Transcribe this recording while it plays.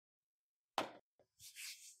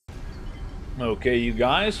Okay, you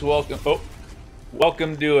guys, welcome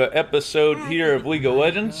to an episode here of League of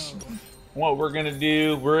Legends. What we're gonna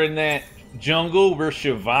do, we're in that jungle, we're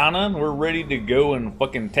Shyvana, we're ready to go and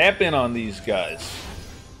fucking tap in on these guys.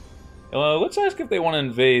 Let's ask if they want to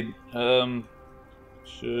invade.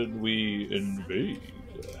 Should we invade?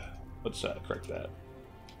 Let's correct that.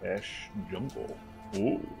 Ash jungle.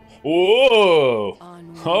 Ooh. Whoa!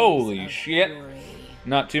 Holy shit!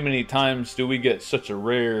 Not too many times do we get such a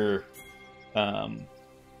rare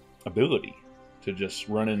ability to just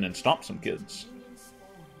run in and stomp some kids.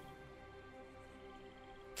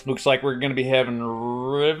 Looks like we're going to be having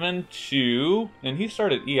Riven 2, and he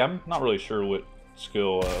started E. I'm not really sure what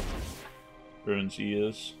skill Riven's E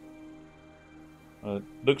is.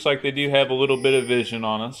 Looks like they do have a little bit of vision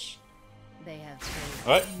on us.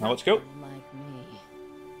 Alright, now let's go.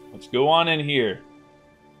 Let's go on in here.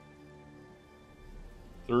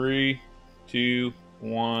 3, 2,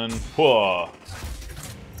 1. Whoa.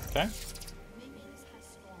 Okay.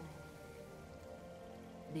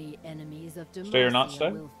 The enemies of stay or not stay?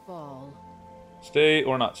 will fall. Stay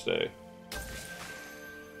or not stay?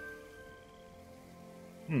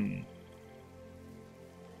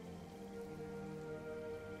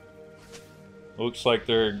 Looks like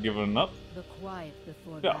they're giving up. The quiet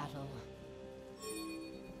before Yeah. battle.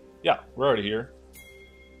 Yeah, we're already here.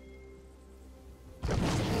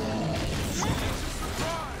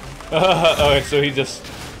 Okay, so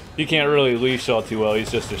he can't really leash all too well. He's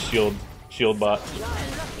just a shield bot.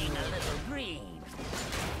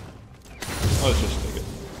 Let's just take it.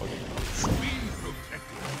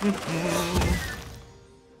 Okay.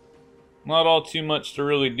 Not all too much to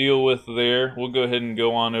really deal with there. We'll go ahead and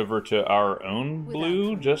go on over to our own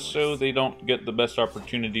blue, just so they don't get the best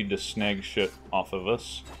opportunity to snag shit off of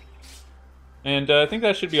us. And I think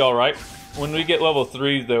that should be alright. When we get level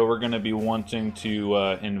 3, though, we're going to be wanting to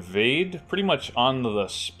invade pretty much on the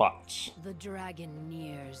spots. The dragon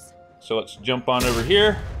nears. So let's jump on over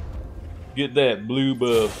here. Get that blue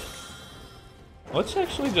buff. Let's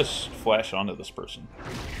actually just flash onto this person.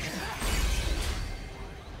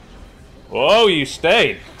 Whoa, you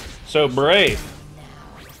stayed. So brave.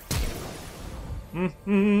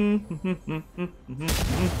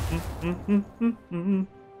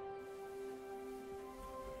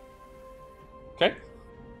 Okay.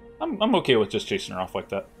 I'm okay with just chasing her off like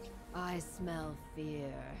that. I smell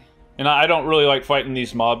fear. And I don't really like fighting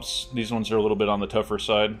these mobs. These ones are a little bit on the tougher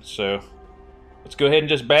side, so let's go ahead and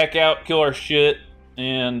just back out, kill our shit,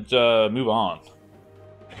 and move on.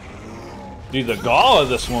 Dude, the gall of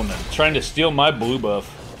this woman trying to steal my blue buff.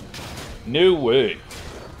 No way.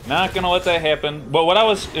 Not gonna let that happen. But what I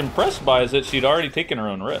was impressed by is that she'd already taken her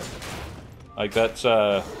own red. Like that's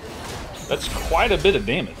quite a bit of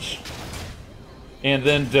damage. And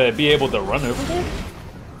then to be able to run over there?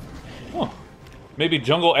 Huh. Maybe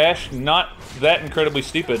Jungle Ash, not that incredibly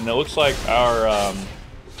stupid, and it looks like our,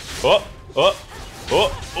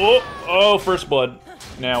 first blood.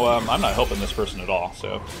 Now, I'm not helping this person at all,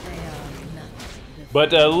 so.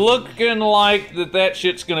 But looking like that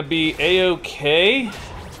shit's gonna be A-okay.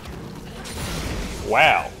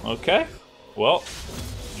 Wow, okay. Well,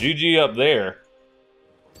 GG up there.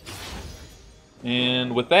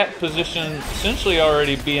 And with that position essentially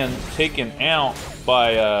already being taken out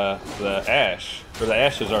by the Ashe, or the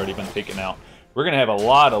Ashe has already been taken out, we're going to have a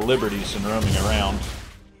lot of liberties in roaming around.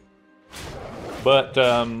 But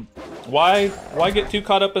why get too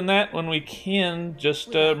caught up in that when we can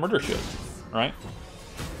just murder shit, right?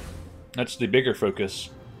 That's the bigger focus.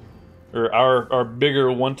 Or our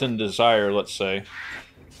bigger wanton desire, let's say.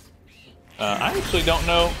 I actually don't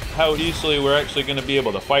know how easily we're actually going to be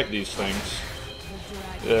able to fight these things.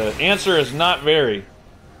 The answer is not very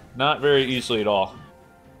easily at all.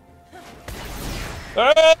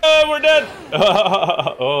 Oh, we're dead!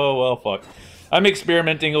 Oh, well, fuck. I'm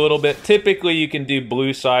experimenting a little bit. Typically, you can do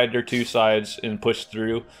blue side or two sides and push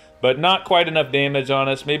through, but not quite enough damage on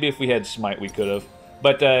us. Maybe if we had Smite, we could have.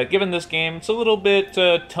 But given this game, it's a little bit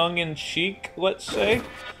tongue-in-cheek, let's say.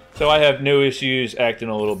 So I have no issues acting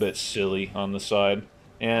a little bit silly on the side.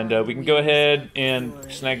 And we can go ahead and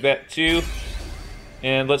snag that too.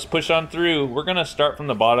 And let's push on through. We're going to start from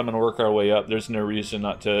the bottom and work our way up. There's no reason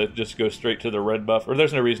not to just go straight to the red buff. Or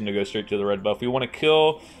there's no reason to go straight to the red buff. We want to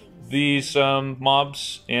kill these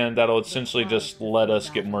mobs, and that'll essentially just let us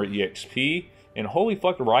get more EXP. And holy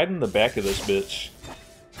fuck, right in the back of this bitch.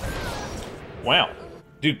 Wow.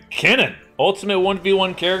 Dude, Kennen! Ultimate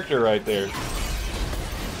 1v1 character right there.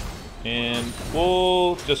 And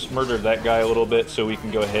we'll just murder that guy a little bit so we can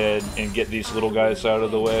go ahead and get these little guys out of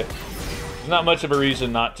the way. There's not much of a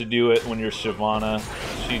reason not to do it when you're Shyvana.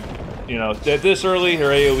 She you know, at this early, her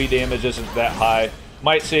AoE damage isn't that high.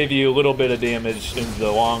 Might save you a little bit of damage in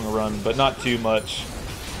the long run, but not too much.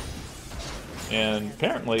 And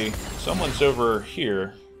apparently, someone's over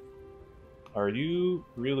here. Are you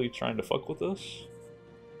really trying to fuck with us?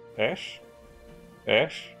 Ash?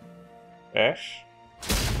 Ash? Ash?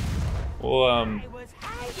 Well,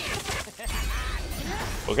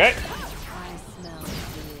 okay.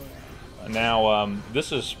 Now,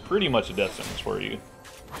 this is pretty much a death sentence for you.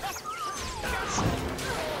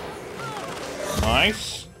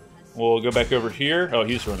 Nice. We'll go back over here. Oh,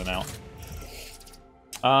 he's running out.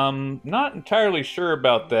 Not entirely sure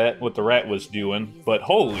about that, what the rat was doing, but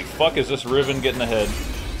holy fuck is this Riven getting ahead.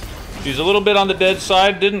 She's a little bit on the dead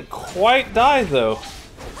side, didn't quite die though.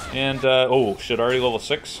 And, oh shit, already level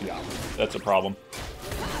 6? Yeah, that's a problem.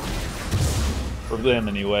 For them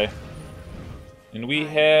anyway. And we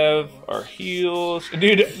have our heals.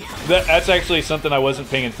 Dude, that's actually something I wasn't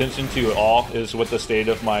paying attention to at all, is what the state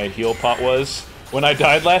of my heal pot was when I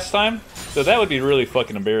died last time. So that would be really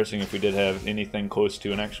fucking embarrassing if we did have anything close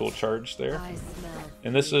to an actual charge there.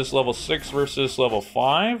 And this is level 6 versus level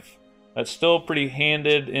 5. That's still pretty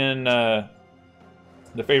handed in the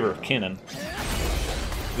favor of Kennen.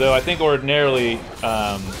 Though I think ordinarily,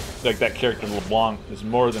 like that character LeBlanc is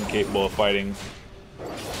more than capable of fighting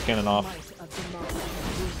Kennen off.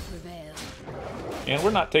 And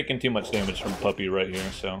we're not taking too much damage from Puppy right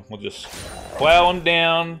here, so we'll just plow him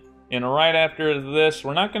down. And right after this,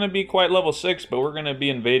 we're not going to be quite level 6, but we're going to be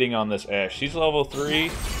invading on this Ashe. She's level 3.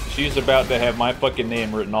 She's about to have my fucking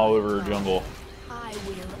name written all over her jungle.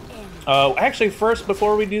 Actually, first,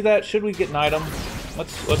 before we do that, should we get an item?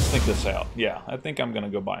 Let's think this out. Yeah, I think I'm going to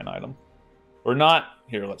go buy an item. Or not.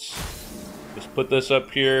 Here, let's just put this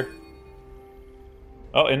up here.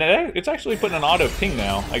 Oh, and it's actually putting an auto ping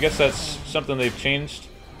now. I guess that's something they've changed.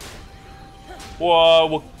 Whoa,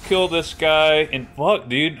 we'll kill this guy. And fuck,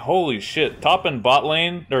 dude, holy shit. Top and bot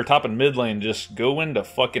lane, or top and mid lane just go into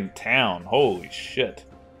fucking town. Holy shit.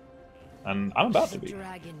 And I'm about to be.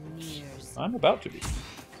 I'm about to be.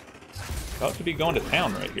 About to be going to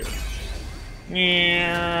town right here.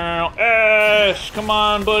 Ash, come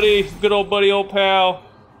on, buddy. Good old buddy, old pal.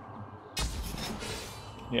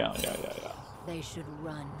 Yeah. They should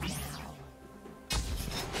run now.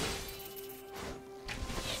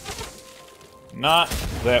 Not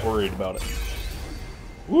that worried about it.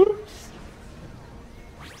 Woo!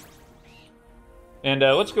 And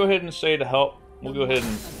let's go ahead and say to help. We'll go ahead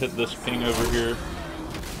and hit this ping over here.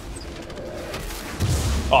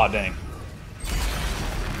 Aw, dang.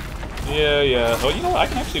 Yeah. Oh, you know what? I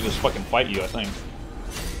can actually just fucking fight you, I think.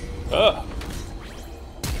 Oh,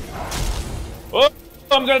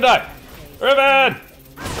 I'm gonna die. Riven!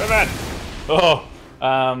 Oh,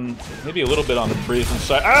 maybe a little bit on the brazen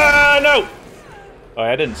side. Ah, no! Oh,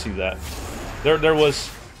 I didn't see that. There was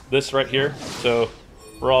this right here, so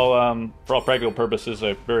for all practical purposes,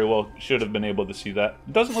 I very well should have been able to see that.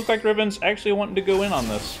 It doesn't look like Riven's actually wanting to go in on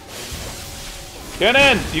this. Get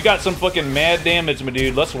in! You got some fucking mad damage, my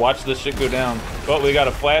dude. Let's watch this shit go down. Oh, we got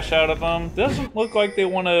a flash out of them. Doesn't look like they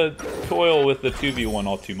want to toil with the 2v1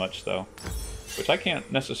 all too much, though. Which I can't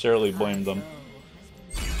necessarily blame them.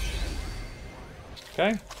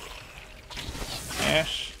 Okay.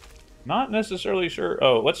 Ashe. Not necessarily sure.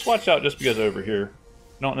 Oh, let's watch out just because over here.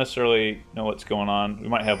 Don't necessarily know what's going on. We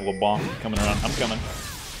might have LeBlanc coming around. I'm coming.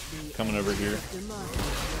 Coming over here.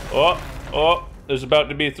 Oh, there's about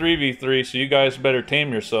to be a 3v3, so you guys better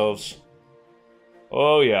tame yourselves.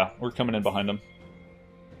 Oh yeah, we're coming in behind them.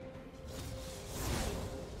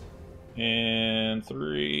 And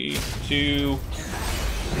 3, 2.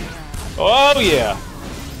 Oh yeah.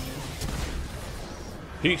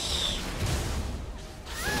 Peace.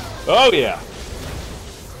 Oh yeah.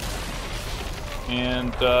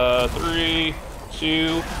 And 3,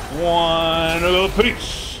 2, 1.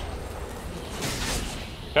 Peace.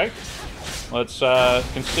 Okay. Let's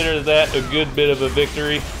consider that a good bit of a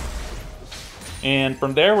victory. And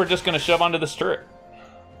from there, we're just going to shove onto this turret.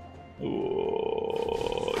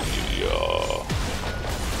 Oh, yeah.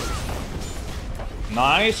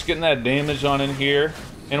 Nice, getting that damage on in here.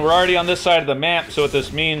 And we're already on this side of the map, so what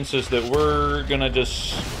this means is that we're going to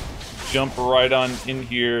just jump right on in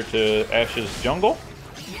here to Ashe's jungle.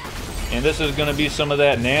 And this is going to be some of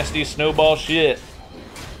that nasty snowball shit.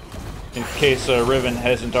 In case Riven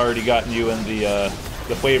hasn't already gotten you in the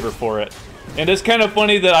flavor for it. And it's kind of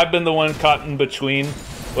funny that I've been the one caught in between,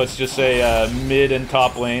 let's just say, mid and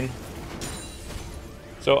top lane.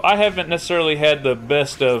 So I haven't necessarily had the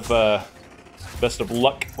best of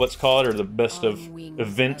luck, let's call it, or the best of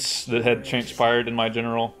events that had transpired in my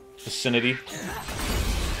general vicinity.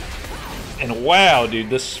 And wow, dude,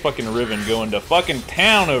 this fucking Riven going to fucking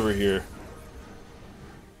town over here.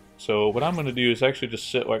 So what I'm gonna do is actually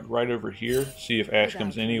just sit like right over here, see if Ashe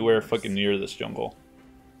comes anywhere fucking near this jungle.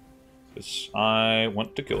 Because I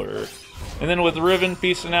want to kill her. And then with Riven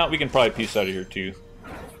piecing out, we can probably piece out of here too.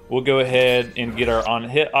 We'll go ahead and get our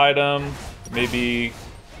on-hit item. Maybe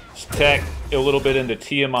stack a little bit into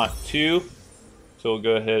Tiamat too. So we'll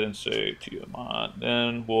go ahead and say Tiamat.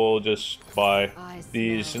 Then we'll just buy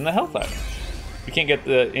these in the health item. We can't get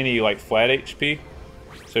any like flat HP.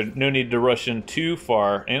 So no need to rush in too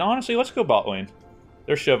far. And honestly, let's go bot lane.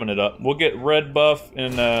 They're shoving it up. We'll get red buff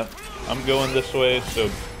and I'm going this way, so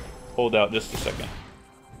hold out just a second.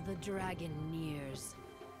 The dragon nears.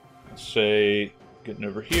 Let's say getting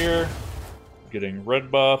over here, getting red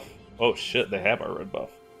buff. Oh shit, they have our red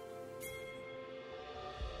buff.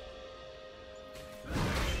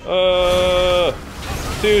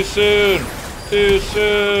 Too soon. Too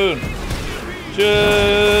soon.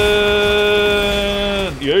 Yeah.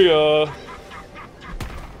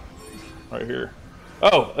 Right here.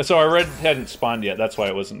 Oh, so our red hadn't spawned yet. That's why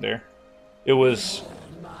it wasn't there. It was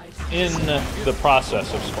in the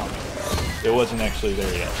process of spawning. It wasn't actually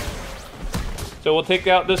there yet. So we'll take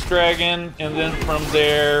out this dragon, and then from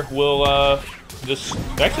there we'll just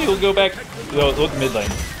actually we'll go back. Look mid lane.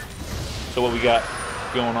 So what we got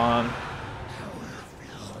going on?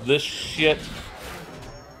 This shit.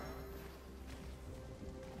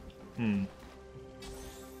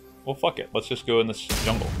 Well, fuck it. Let's just go in this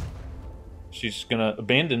jungle. She's gonna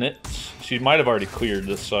abandon it. She might have already cleared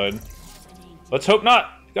this side. Let's hope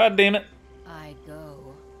not. God damn it. I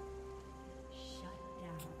go. Shut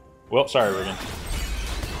down. Well, sorry, Riven.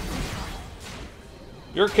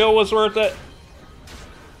 Your kill was worth it.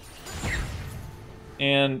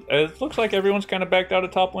 And it looks like everyone's kind of backed out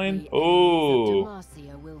of top lane. Oh.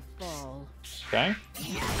 Okay.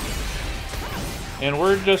 And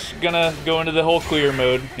we're just gonna go into the whole clear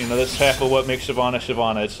mode. You know, that's half of what makes Shyvana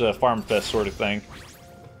Shyvana. It's a farm fest sort of thing.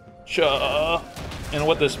 And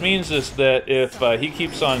what this means is that if he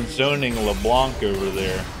keeps on zoning LeBlanc over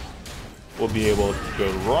there, we'll be able to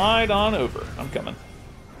go right on over. I'm coming.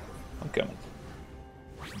 I'm coming.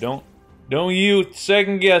 Don't you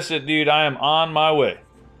second guess it, dude. I am on my way.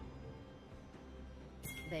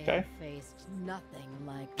 They okay. have faced nothing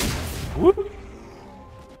like this. Whoop.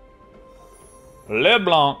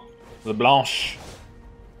 LeBlanc. LeBlanche.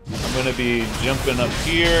 I'm gonna be jumping up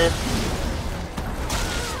here.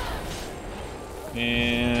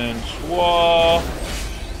 And swah.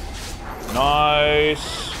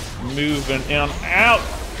 Nice. Moving in out.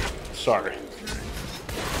 Sorry.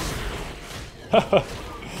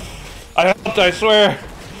 I helped, I swear.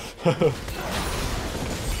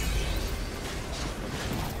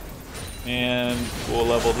 And we'll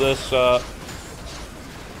level this up.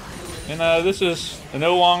 And this is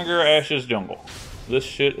no longer Ashe's jungle. This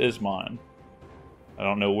shit is mine. I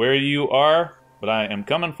don't know where you are, but I am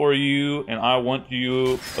coming for you, and I want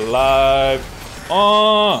you alive.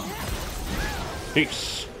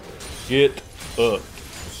 Peace. Get up.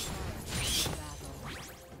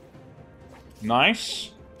 Nice.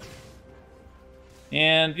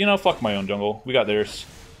 And, you know, fuck my own jungle. We got theirs.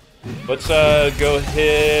 Let's go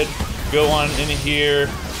ahead, go on in here.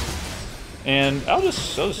 And I'll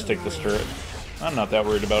just take this turret. I'm not that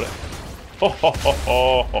worried about it. Ho, ho, ho,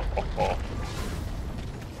 ho, ho, ho, ho.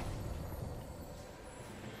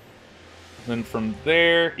 Then from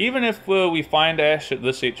there, even if we find Ashe at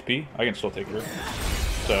this HP, I can still take her.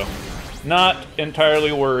 So, not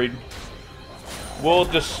entirely worried. We'll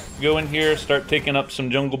just go in here, start taking up some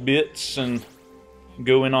jungle bits, and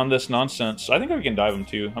go in on this nonsense. I think we can dive him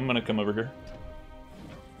too. I'm gonna come over here.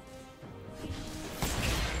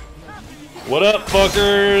 What up,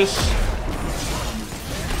 fuckers?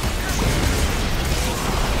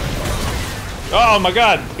 Oh my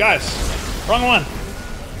god, guys. Wrong one.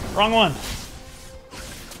 Wrong one.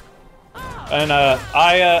 And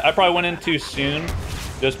I probably went in too soon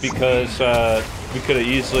just because we could have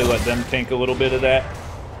easily let them tank a little bit of that.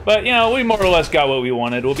 But, you know, we more or less got what we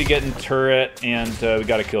wanted. We'll be getting turret, and we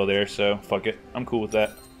got a kill there, so fuck it. I'm cool with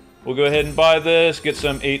that. We'll go ahead and buy this, get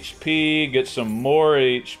some HP, get some more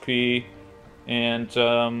HP, and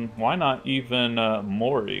why not even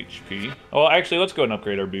more HP? Oh, actually, let's go and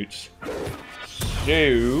upgrade our boots.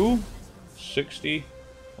 So, 60.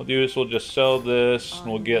 We'll do this, we'll just sell this,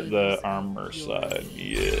 and we'll get the armor side.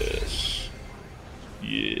 Yes.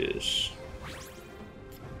 Yes.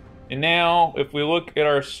 And now, if we look at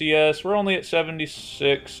our CS, we're only at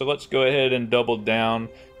 76, so let's go ahead and double down,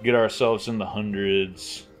 get ourselves in the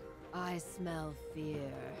hundreds. I smell fear.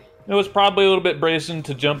 It was probably a little bit brazen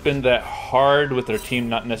to jump in that hard with their team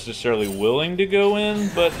not necessarily willing to go in,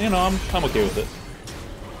 but, you know, I'm okay with it.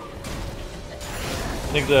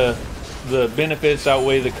 I think the benefits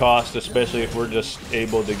outweigh the cost, especially if we're just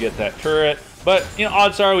able to get that turret. But, you know,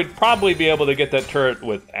 odds are we'd probably be able to get that turret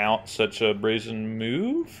without such a brazen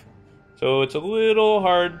move. So it's a little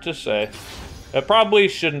hard to say. I probably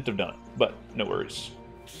shouldn't have done it, but no worries.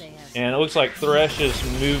 And it looks like Thresh is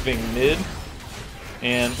moving mid.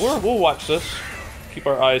 And we'll watch this. Keep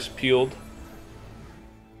our eyes peeled.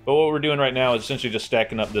 But what we're doing right now is essentially just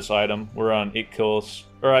stacking up this item. We're on 8 kills.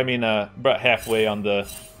 Or I mean, about halfway on the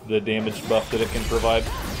damage buff that it can provide.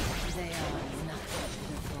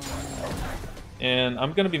 And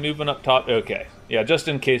I'm going to be moving up top. Okay. Yeah, just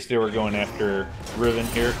in case they were going after Riven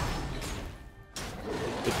here.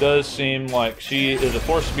 It does seem like she is a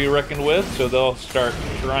force to be reckoned with, so they'll start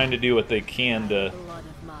trying to do what they can to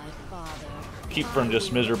keep from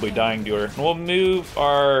just miserably dying to her. And we'll move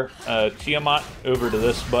our Tiamat over to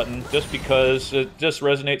this button just because it just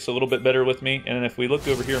resonates a little bit better with me. And if we look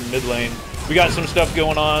over here in mid lane, we got some stuff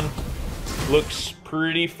going on. Looks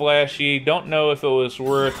pretty flashy. Don't know if it was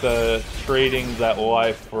worth trading that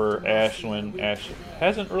life for Ashe when Ashe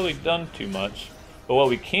hasn't really done too much. But what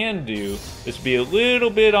we can do is be a little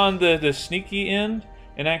bit on the sneaky end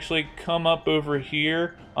and actually come up over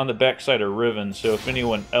here on the backside of Riven. So if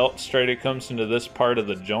anyone else comes into this part of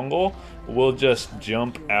the jungle, we'll just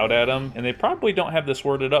jump out at them. And they probably don't have this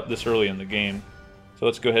worded up this early in the game. So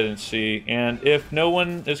let's go ahead and see. And if no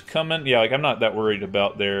one is coming, yeah, like I'm not that worried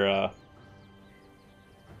about their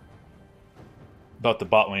about the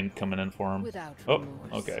bot lane coming in for them. Oh,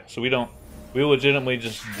 okay. So we legitimately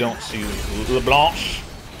just don't see LeBlanc.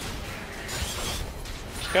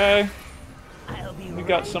 Okay. We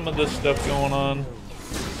got some of this stuff going on.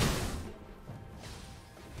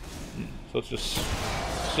 So let's just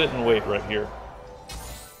sit and wait right here.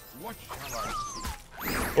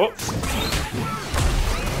 Whoop.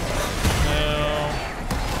 Now.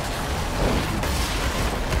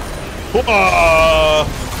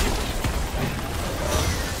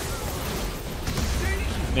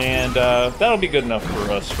 And that'll be good enough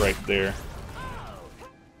for us right there.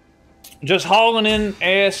 Just hauling in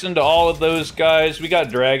ass into all of those guys. We got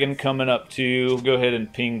Dragon coming up too. Go ahead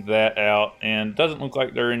and ping that out. And doesn't look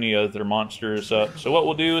like there are any other monsters up. So what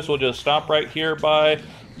we'll do is we'll just stop right here by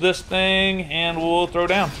this thing and we'll throw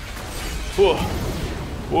down. Whoa.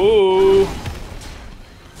 Whoa.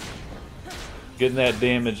 Getting that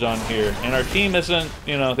damage on here. And our team isn't,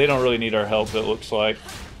 you know, they don't really need our help, it looks like.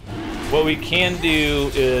 What we can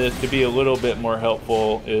do is, to be a little bit more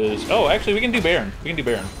helpful, is... Oh, actually, we can do Baron. We can do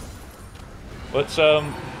Baron. Let's,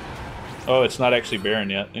 Oh, it's not actually Baron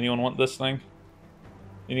yet. Anyone want this thing?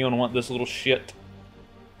 Anyone want this little shit?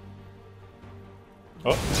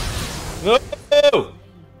 Oh. No!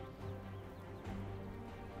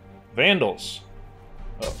 Vandals.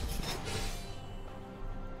 Oh.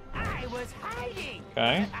 I was hiding.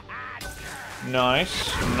 Okay.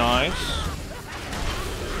 Nice. Nice.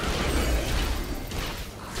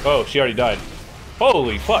 Oh, she already died.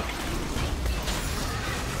 Holy fuck.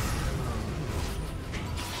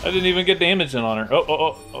 I didn't even get damage in on her.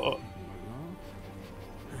 Oh.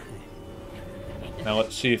 Now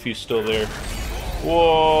let's see if he's still there.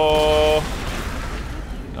 Whoa.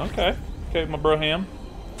 Okay. Okay, my bro Ham.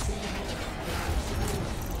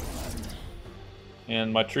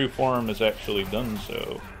 And my true form has actually done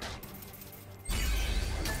so.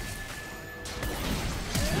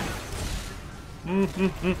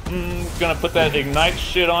 Gonna put that ignite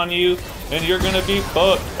shit on you, and you're gonna be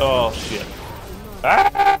fucked. Oh shit.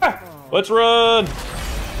 Ah! Let's run!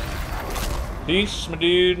 Peace, my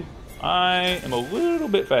dude. I am a little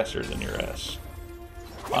bit faster than your ass.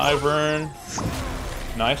 Ivern.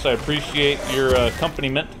 Nice, I appreciate your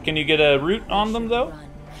accompaniment. Can you get a root on them, though?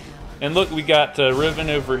 And look, we got Riven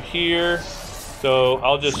over here. So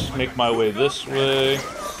I'll just make my way this way.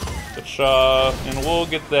 COHA, and we'll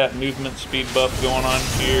get that movement speed buff going on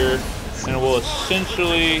here. And we'll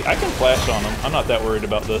essentially... I can flash on them. I'm not that worried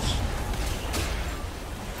about this.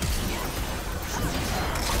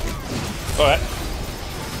 Alright.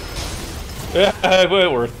 Yeah,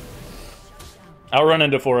 it worked. I'll run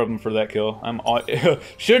into 4 of them for that kill.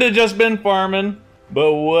 Should have just been farming,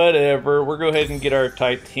 but whatever. We'll go ahead and get our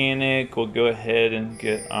Titanic. We'll go ahead and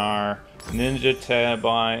get our Ninja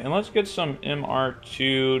Tabi, and let's get some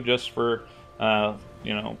MR2 just for,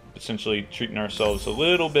 you know, essentially treating ourselves a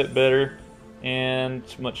little bit better. And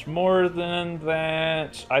much more than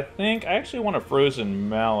that, I think I actually want a Frozen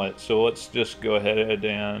Mallet, so let's just go ahead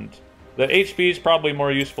and... The HP is probably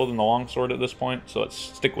more useful than the longsword at this point, so let's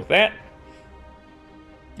stick with that.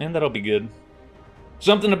 And that'll be good.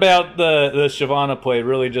 Something about the Shyvana play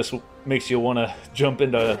really just makes you want to jump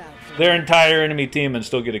into their entire enemy team and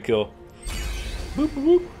still get a kill. Boop, boop,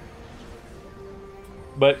 boop.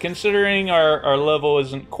 But considering our level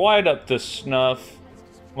isn't quite up to snuff,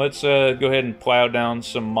 let's go ahead and plow down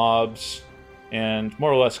some mobs and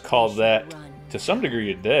more or less call that to some degree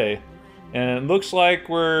a day. And it looks like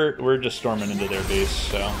we're just storming into their base,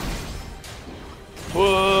 so.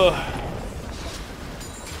 Whoa.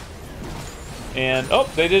 And oh,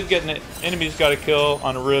 they did get an enemy's got a kill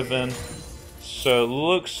on Riven. So it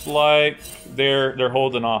looks like they're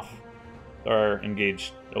holding off or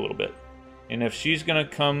engaged a little bit. And if she's gonna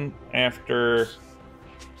come after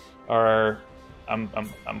our I'm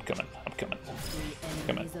coming.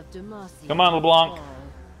 Come on, LeBlanc.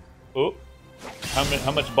 Oh.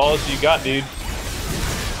 How much balls do you got, dude?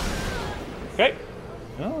 Okay.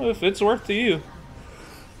 Well, if it's worth to you.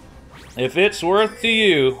 If it's worth to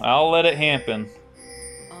you, I'll let it happen.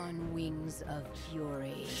 On wings of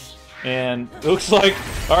fury. And it looks like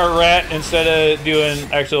our rat, instead of doing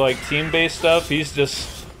actually like team-based stuff, he's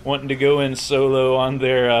just wanting to go in solo on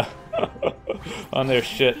their on their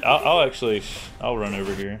shit. I'll run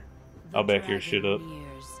over here. I'll back your shit up.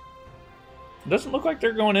 Doesn't look like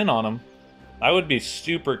they're going in on him. I would be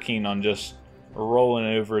super keen on just rolling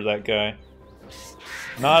over that guy.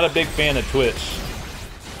 Not a big fan of Twitch.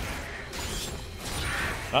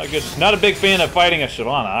 Not a big fan of fighting a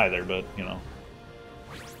Shyvana either, but you know,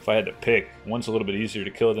 if I had to pick, one's a little bit easier to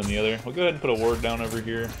kill than the other. We'll go ahead and put a ward down over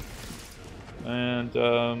here. And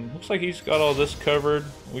looks like he's got all this covered.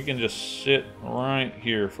 We can just sit right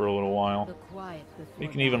here for a little while. We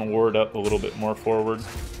can even ward up a little bit more forward.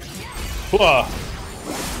 Whoa.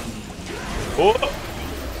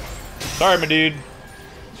 Oh. Sorry, my dude.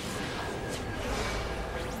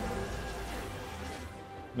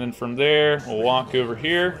 Then from there, we'll walk over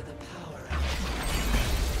here.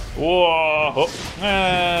 Whoa!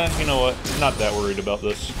 Oh. You know what? Not that worried about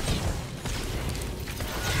this.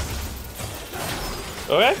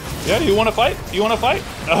 Okay. Yeah, you want to fight? You want to fight?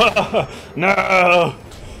 No!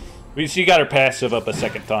 She got her passive up a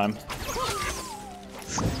second time.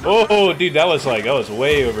 Oh, dude, that was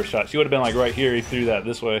way overshot. She would have been like right here. He threw that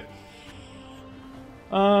this way.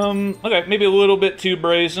 Okay, maybe a little bit too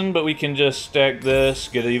brazen, but we can just stack this,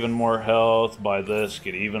 get even more health, buy this,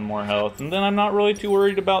 get even more health, and then I'm not really too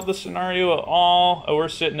worried about the scenario at all. We're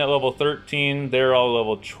sitting at level 13, they're all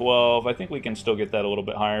level 12. I think we can still get that a little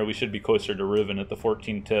bit higher. We should be closer to Riven at the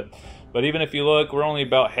 14 tip. But even if you look, we're only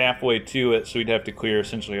about halfway to it, so we'd have to clear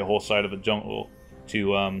essentially a whole side of a jungle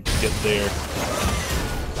to get there.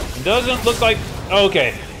 It doesn't look like...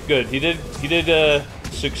 Okay, good. He did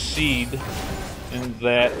succeed in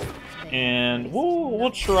that, and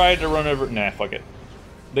we'll try to run over... Nah, fuck it.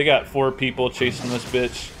 They got 4 people chasing this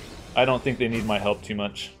bitch. I don't think they need my help too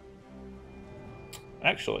much.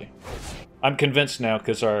 Actually, I'm convinced now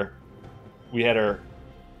because we had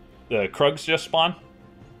the Krugs just spawn.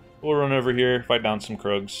 We'll run over here, fight down some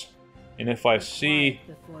Krugs, and if I see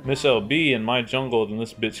Miss LB in my jungle, then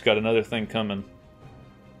this bitch got another thing coming.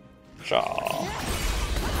 Chaw.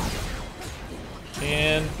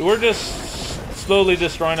 And we're just slowly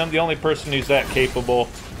destroying them. The only person who's that capable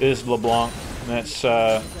is LeBlanc. And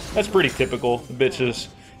that's pretty typical. The bitch is,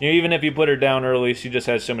 you know, even if you put her down early, she just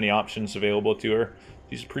has so many options available to her.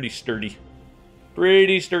 She's pretty sturdy.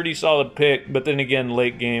 Pretty sturdy, solid pick. But then again,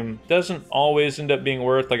 late game doesn't always end up being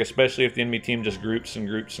worth, like especially if the enemy team just groups and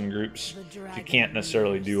groups and groups. You can't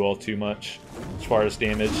necessarily do all too much as far as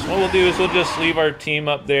damage. What we'll do is we'll just leave our team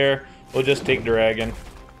up there. We'll just take Dragon.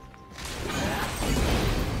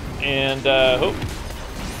 And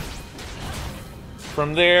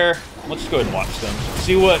from there, let's go ahead and watch them.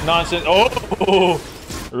 See what nonsense. Oh,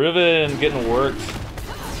 Riven getting worked.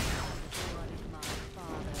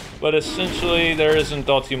 But essentially, there isn't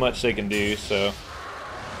all too much they can do, so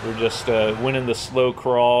we're just winning the slow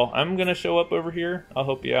crawl. I'm gonna show up over here. I'll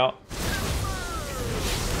help you out.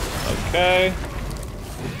 Okay.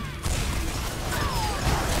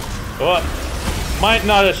 Oh, might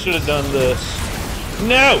not have should have done this.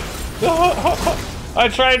 No! I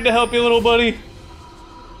tried to help you, little buddy.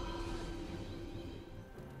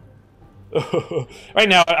 Right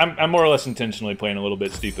now, I'm more or less intentionally playing a little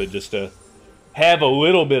bit stupid just to have a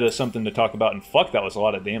little bit of something to talk about. And fuck, that was a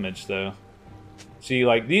lot of damage, though. See,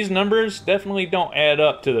 like, these numbers definitely don't add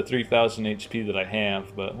up to the 3,000 HP that I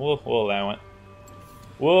have, but we'll allow it.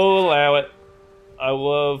 We'll allow it. I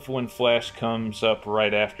love when Flash comes up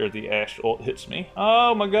right after the Ashe ult hits me.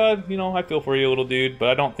 Oh my god, you know, I feel for you, little dude, but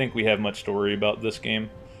I don't think we have much to worry about this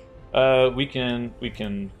game. We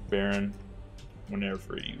can Baron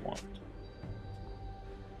whenever you want.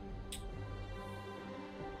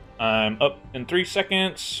 I'm up in 3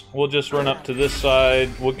 seconds. We'll just run up to this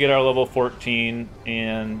side. We'll get our level 14,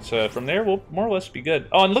 and from there we'll more or less be good.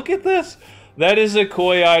 Oh, and look at this! That is a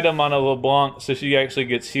koi item on a LeBlanc, so she actually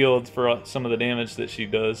gets healed for some of the damage that she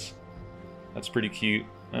does. That's pretty cute.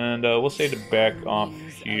 And we'll say to back off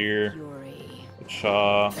here.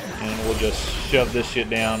 COHA, and we'll just shove this shit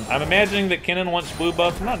down. I'm imagining that Kennen wants blue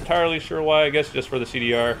buff. I'm not entirely sure why. I guess just for the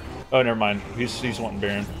CDR. Oh, never mind. He's wanting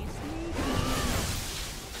Baron.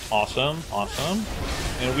 Awesome, awesome.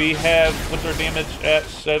 And we have, what's our damage at?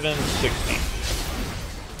 760.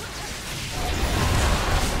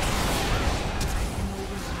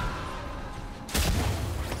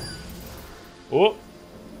 Oh,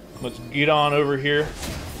 let's get on over here.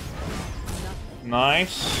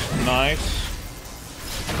 Nice, nice.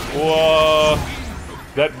 Whoa,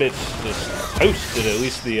 that bitch just toasted at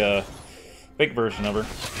least the fake version of her.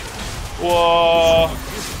 Whoa.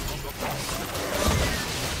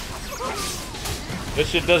 This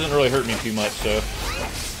shit doesn't really hurt me too much, so.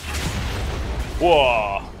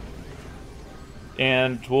 Whoa.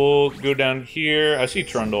 And we'll go down here. I see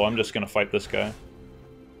Trundle. I'm just gonna fight this guy.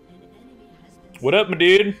 What up, my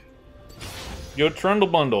dude? Yo, Trundle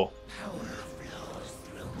Bundle.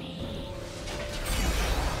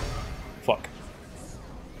 Fuck.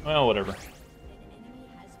 Well, whatever.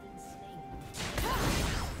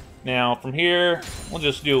 Now, from here, we'll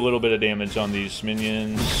just do a little bit of damage on these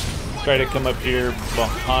minions. Try to come up here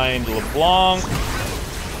behind LeBlanc.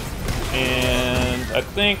 And I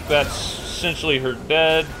think that's essentially her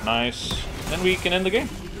dead. Nice. Then we can end the game.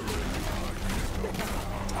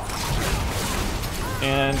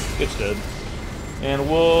 And it's dead. And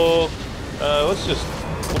we'll dance.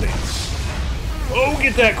 Oh,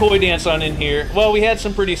 get that koi dance on in here. Well, we had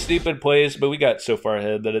some pretty stupid plays, but we got so far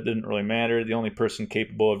ahead that it didn't really matter. The only person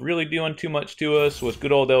capable of really doing too much to us was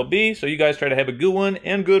good old LB. So you guys try to have a good one,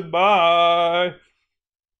 and goodbye.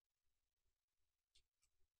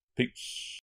 Peace.